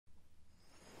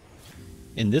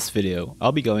In this video,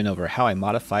 I'll be going over how I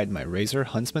modified my Razer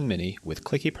Huntsman Mini with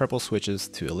clicky purple switches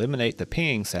to eliminate the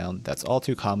pinging sound that's all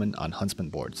too common on Huntsman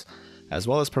boards, as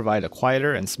well as provide a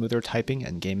quieter and smoother typing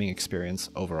and gaming experience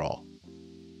overall.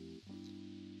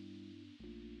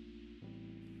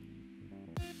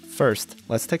 First,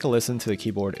 let's take a listen to the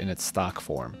keyboard in its stock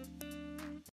form.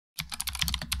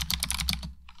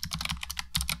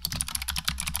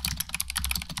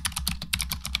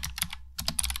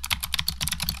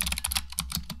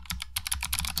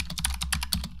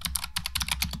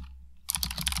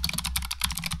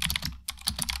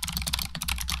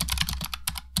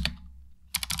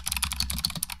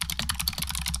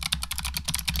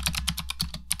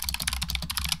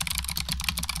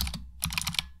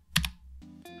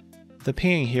 The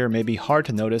pinging here may be hard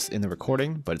to notice in the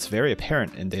recording, but it's very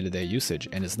apparent in day-to-day usage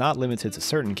and is not limited to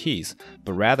certain keys,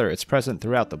 but rather it's present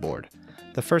throughout the board.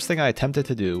 The first thing I attempted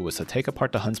to do was to take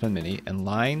apart the Huntsman Mini and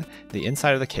line the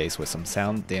inside of the case with some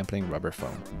sound dampening rubber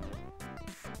foam.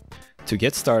 To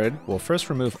get started, we'll first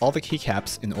remove all the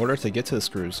keycaps in order to get to the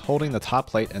screws holding the top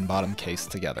plate and bottom case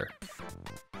together.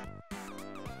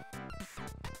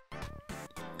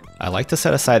 I like to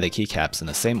set aside the keycaps in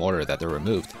the same order that they're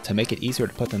removed to make it easier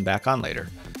to put them back on later.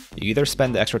 You either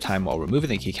spend extra time while removing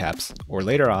the keycaps or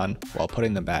later on while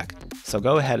putting them back, so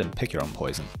go ahead and pick your own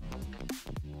poison.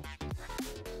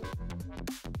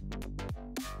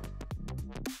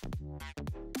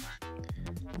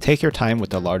 Take your time with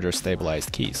the larger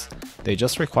stabilized keys. They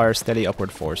just require steady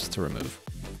upward force to remove.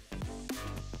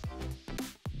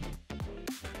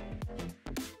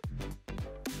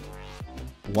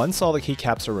 Once all the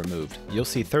keycaps are removed, you'll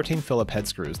see 13 Phillip head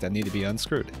screws that need to be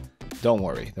unscrewed. Don't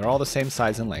worry, they're all the same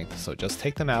size and length, so just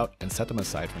take them out and set them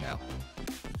aside for now.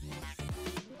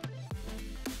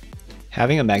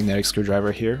 Having a magnetic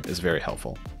screwdriver here is very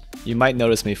helpful. You might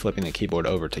notice me flipping the keyboard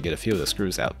over to get a few of the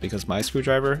screws out because my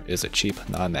screwdriver is a cheap,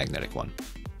 non-magnetic one.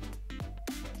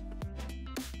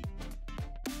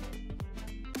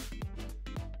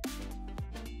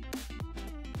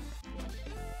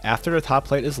 After the top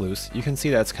plate is loose, you can see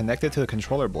that it's connected to the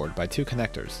controller board by two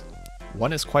connectors.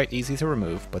 One is quite easy to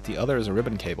remove, but the other is a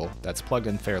ribbon cable that's plugged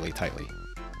in fairly tightly.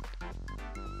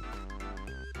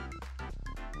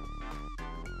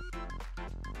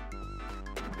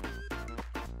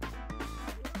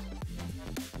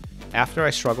 After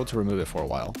I struggled to remove it for a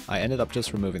while, I ended up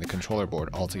just removing the controller board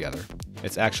altogether.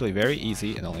 It's actually very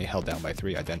easy and only held down by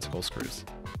 3 identical screws.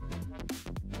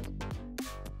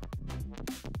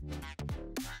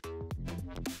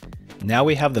 Now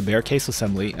we have the bare case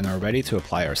assembly and are ready to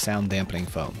apply our sound dampening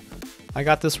foam. I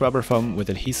got this rubber foam with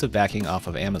adhesive backing off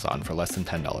of Amazon for less than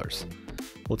 $10.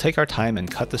 We'll take our time and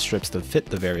cut the strips to fit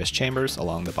the various chambers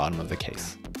along the bottom of the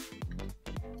case.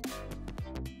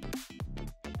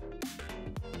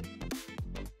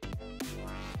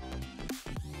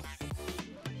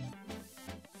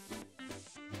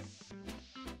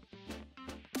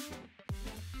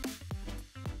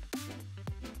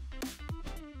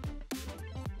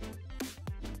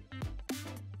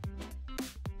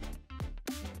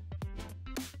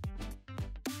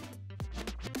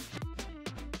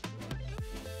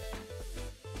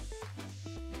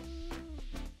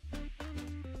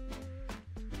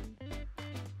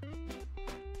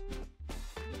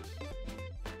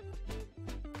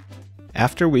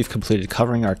 After we've completed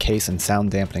covering our case in sound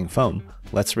dampening foam,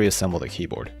 let's reassemble the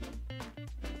keyboard.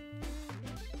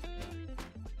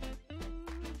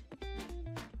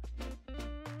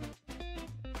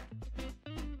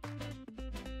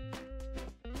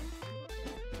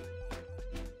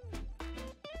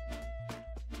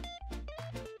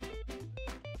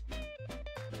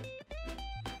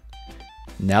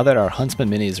 Now that our Huntsman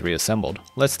Mini is reassembled,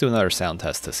 let's do another sound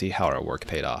test to see how our work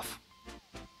paid off.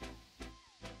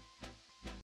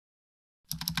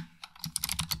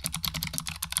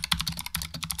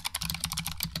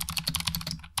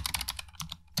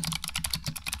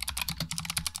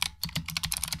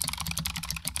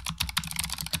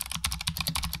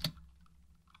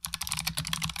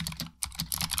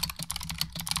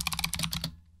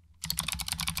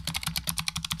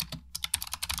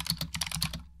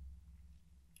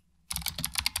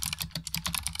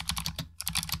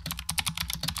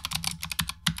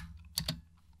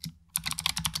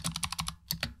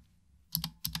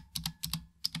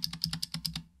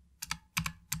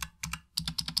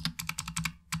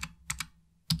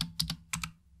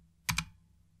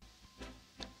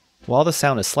 While the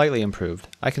sound is slightly improved,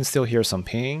 I can still hear some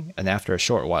pinging, and after a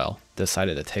short while,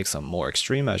 decided to take some more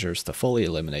extreme measures to fully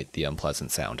eliminate the unpleasant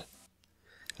sound.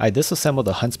 I disassembled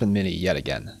the Huntsman Mini yet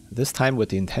again, this time with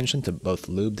the intention to both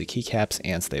lube the keycaps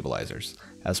and stabilizers.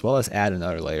 as well as add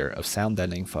another layer of sound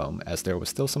deadening foam, as there was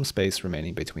still some space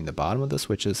remaining between the bottom of the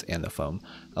switches and the foam,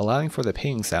 allowing for the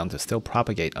pinging sound to still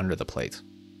propagate under the plate.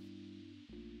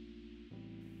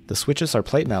 The switches are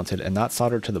plate mounted and not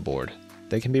soldered to the board.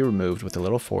 They can be removed with a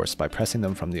little force by pressing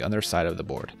them from the underside of the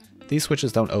board. These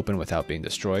switches don't open without being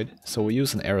destroyed, so we'll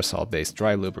use an aerosol-based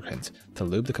dry lubricant to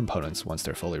lube the components once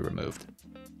they're fully removed.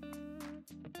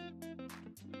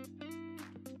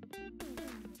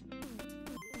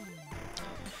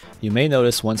 You may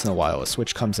notice once in a while a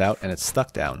switch comes out and it's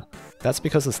stuck down. That's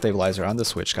because the stabilizer on the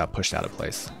switch got pushed out of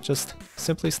place. Just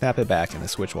simply snap it back and the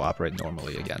switch will operate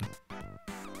normally again.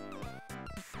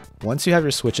 Once you have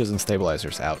your switches and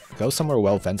stabilizers out, go somewhere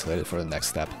well ventilated for the next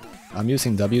step. I'm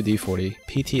using WD-40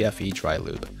 PTFE dry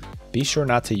lube. Be sure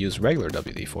not to use regular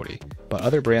WD-40, but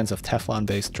other brands of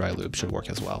Teflon-based dry lube should work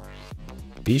as well.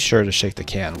 Be sure to shake the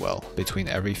can well between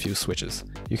every few switches.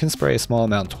 You can spray a small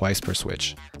amount twice per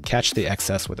switch. Catch the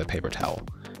excess with a paper towel.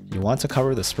 You want to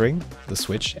cover the spring, the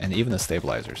switch, and even the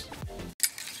stabilizers.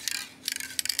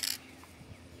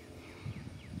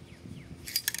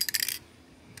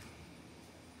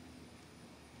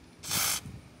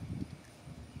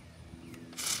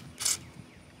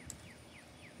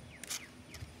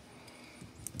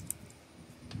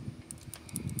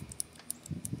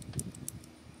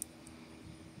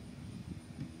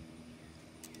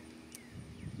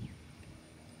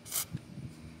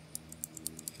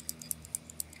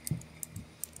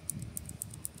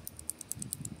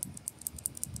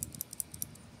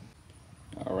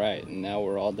 Alright, now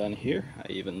we're all done here.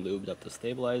 I even lubed up the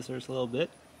stabilizers a little bit.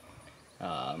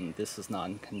 This is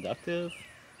non-conductive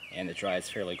and it dries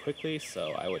fairly quickly,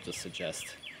 so I would just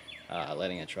suggest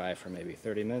letting it dry for maybe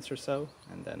 30 minutes or so,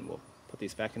 and then we'll put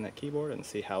these back in that keyboard and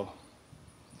see how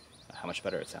much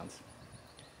better it sounds.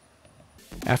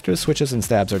 After the switches and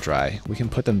stabs are dry, we can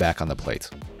put them back on the plate.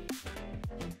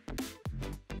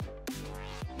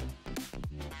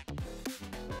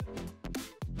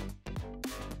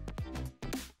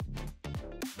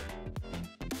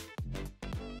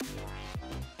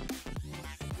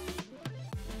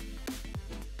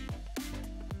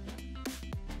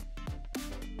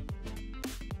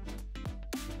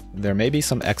 There may be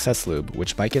some excess lube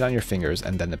which might get on your fingers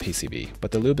and then the PCB,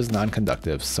 but the lube is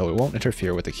non-conductive so it won't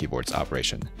interfere with the keyboard's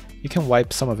operation. You can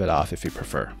wipe some of it off if you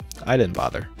prefer. I didn't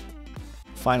bother.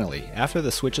 Finally, after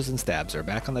the switches and stabs are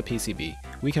back on the PCB,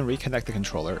 we can reconnect the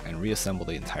controller and reassemble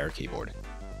the entire keyboard.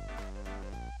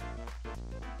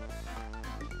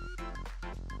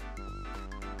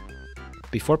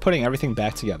 Before putting everything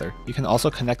back together, you can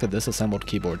also connect the disassembled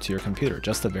keyboard to your computer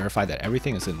just to verify that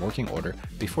everything is in working order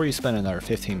before you spend another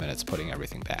 15 minutes putting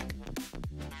everything back.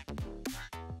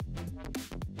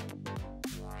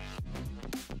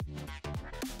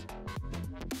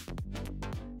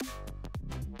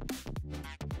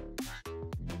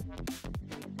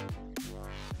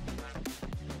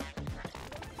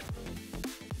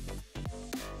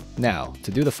 Now, to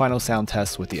do the final sound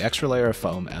test with the extra layer of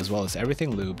foam as well as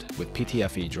everything lubed with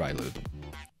PTFE dry lube.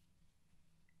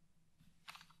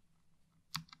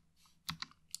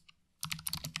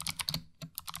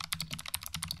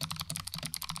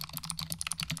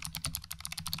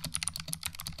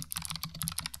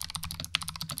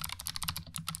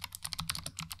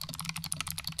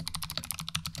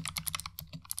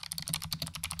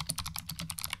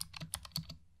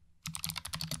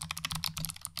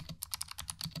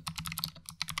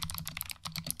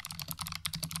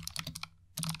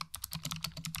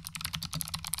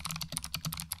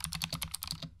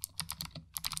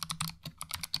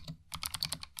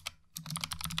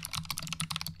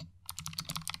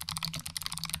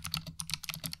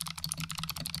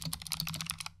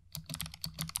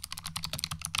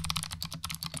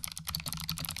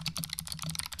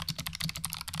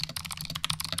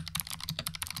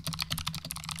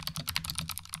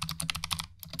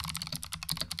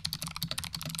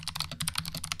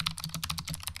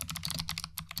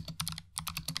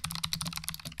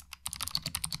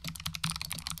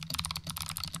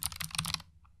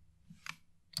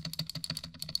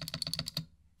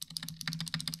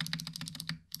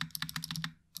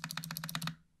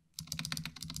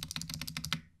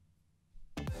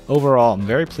 Overall, I'm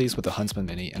very pleased with the Huntsman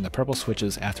Mini and the purple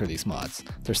switches after these mods.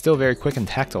 They're still very quick and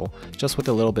tactile, just with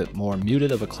a little bit more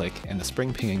muted of a click and the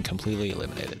spring pinging completely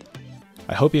eliminated.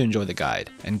 I hope you enjoyed the guide,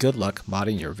 and good luck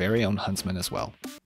modding your very own Huntsman as well.